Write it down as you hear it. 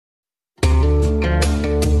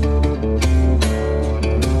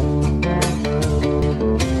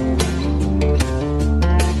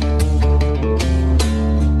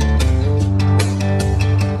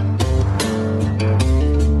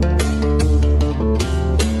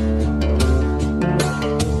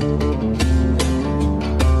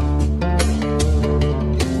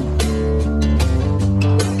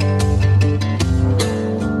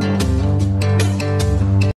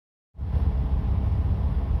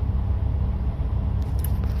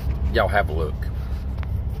Y'all have a look.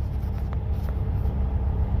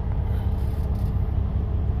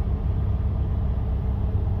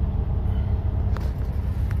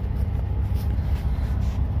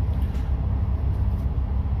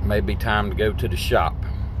 Maybe time to go to the shop.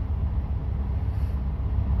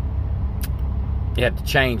 You have to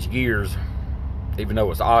change gears, even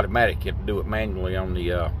though it's automatic. You have to do it manually on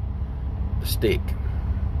the stick.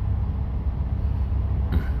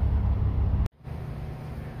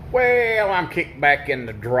 Well, I'm kicked back in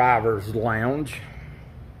the driver's lounge.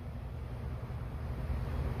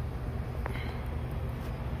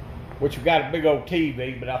 Which we got a big old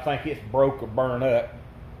TV, but I think it's broke or burned up.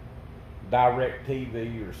 Direct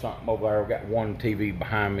TV or something over there. I've got one TV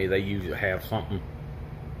behind me. They usually have something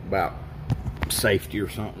about safety or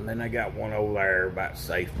something. Then they got one over there about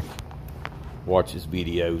safety. Watches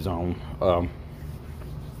videos on.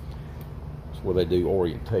 That's where they do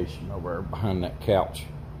orientation over there behind that couch.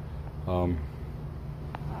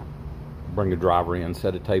 Bring the driver in,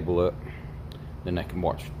 set a table up, then they can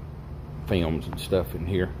watch films and stuff in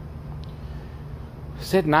here.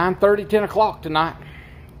 Said 9:30, 10 o'clock tonight.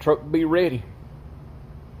 Truck will be ready.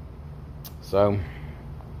 So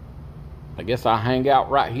I guess I'll hang out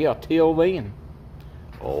right here till then.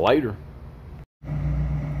 Later.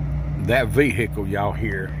 That vehicle y'all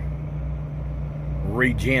hear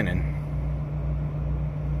regenning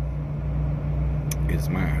is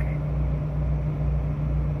mine.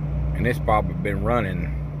 And it's probably been running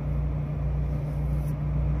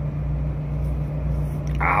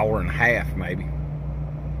an hour and a half maybe.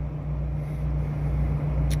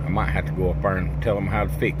 I might have to go up there and tell them how to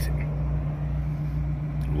fix it.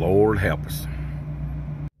 Lord help us.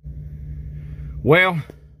 Well,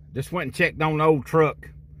 just went and checked on the old truck.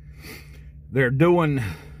 They're doing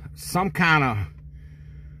some kind of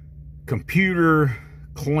computer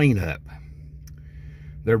cleanup.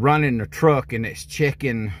 They're running the truck and it's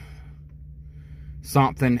checking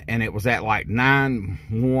something, and it was at like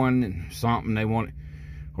 9.1 and something they wanted,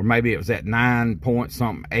 or maybe it was at 9 point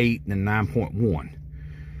something 8 and 9.1.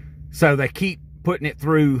 So they keep putting it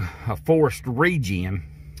through a forced regen,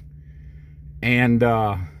 and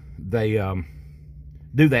they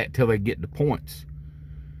do that till they get the points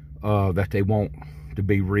that they want to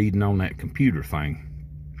be reading on that computer thing.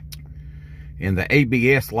 And the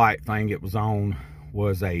ABS light thing it was on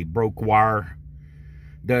was a broke wire.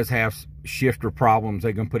 Does have shifter problems.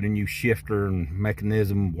 They're gonna put a new shifter and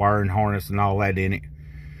mechanism, wiring harness and all that in it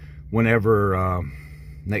whenever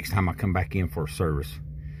next time I come back in for a service.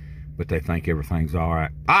 But they think everything's all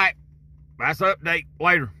right. All right, that's the update.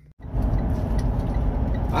 Later.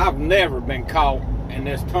 I've never been caught in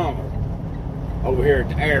this tunnel over here at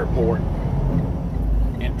the airport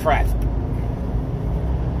in traffic.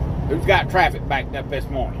 Who's got traffic backed up this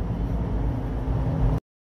morning?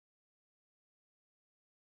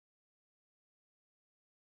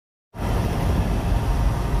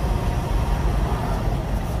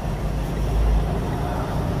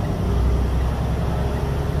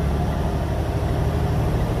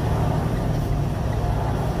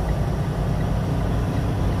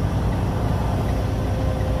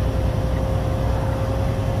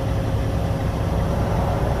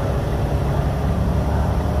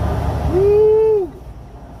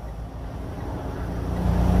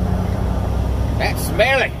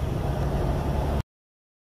 Smelly.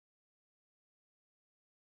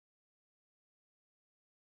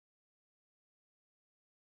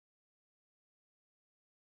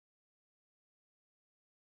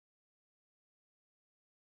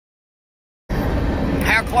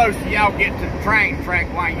 How close do y'all get to the train track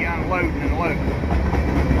while you unloading and loading?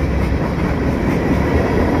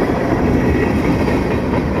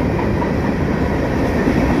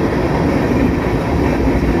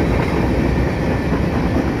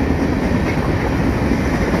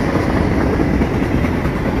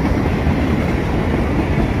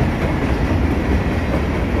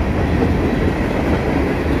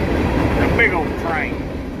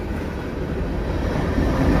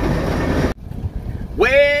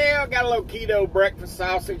 Well, got a little keto breakfast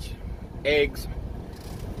sausage, eggs.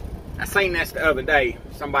 I seen this the other day,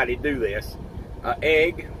 somebody do this.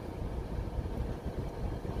 Egg.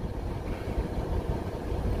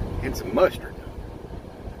 And some mustard.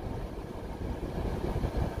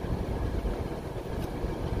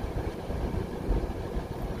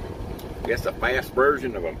 Guess a fast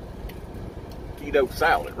version of a keto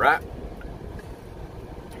salad, right?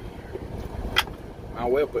 Might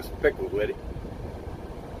well put some pickles with it.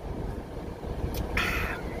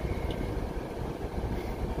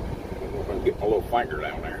 I'm gonna get my little finger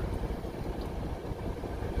down there.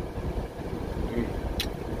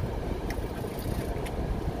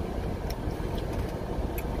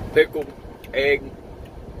 pickle, egg,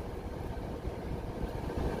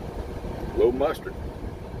 a little mustard.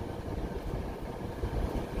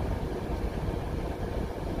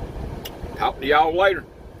 Talk to y'all later.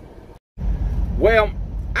 Well,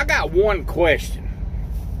 I got one question.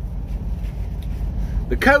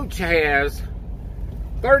 The coach has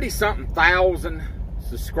 30-something thousand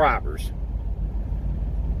subscribers.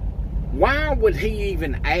 Why would he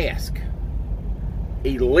even ask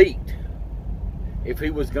Elite if he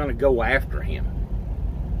was going to go after him?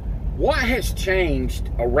 What has changed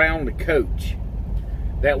around the coach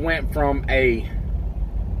that went from a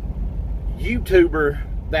YouTuber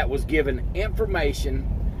that was given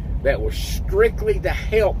information that was strictly to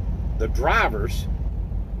help the drivers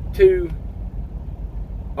to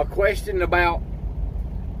a question about,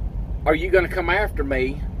 are you going to come after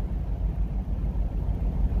me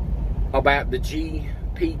about the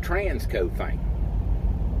GP Transco thing?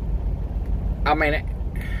 I mean,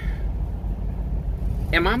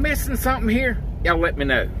 am I missing something here? Y'all let me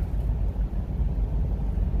know.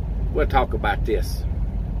 We'll talk about this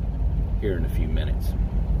here in a few minutes.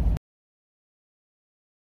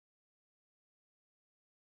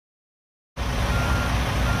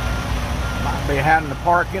 Might be having to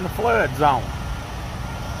park in a flood zone.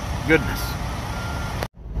 Goodness.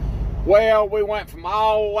 Well, we went from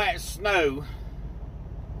all that snow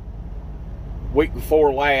week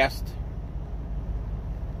before last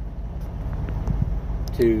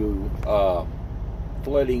to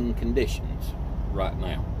flooding conditions right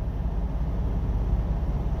now.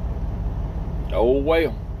 Oh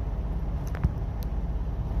well.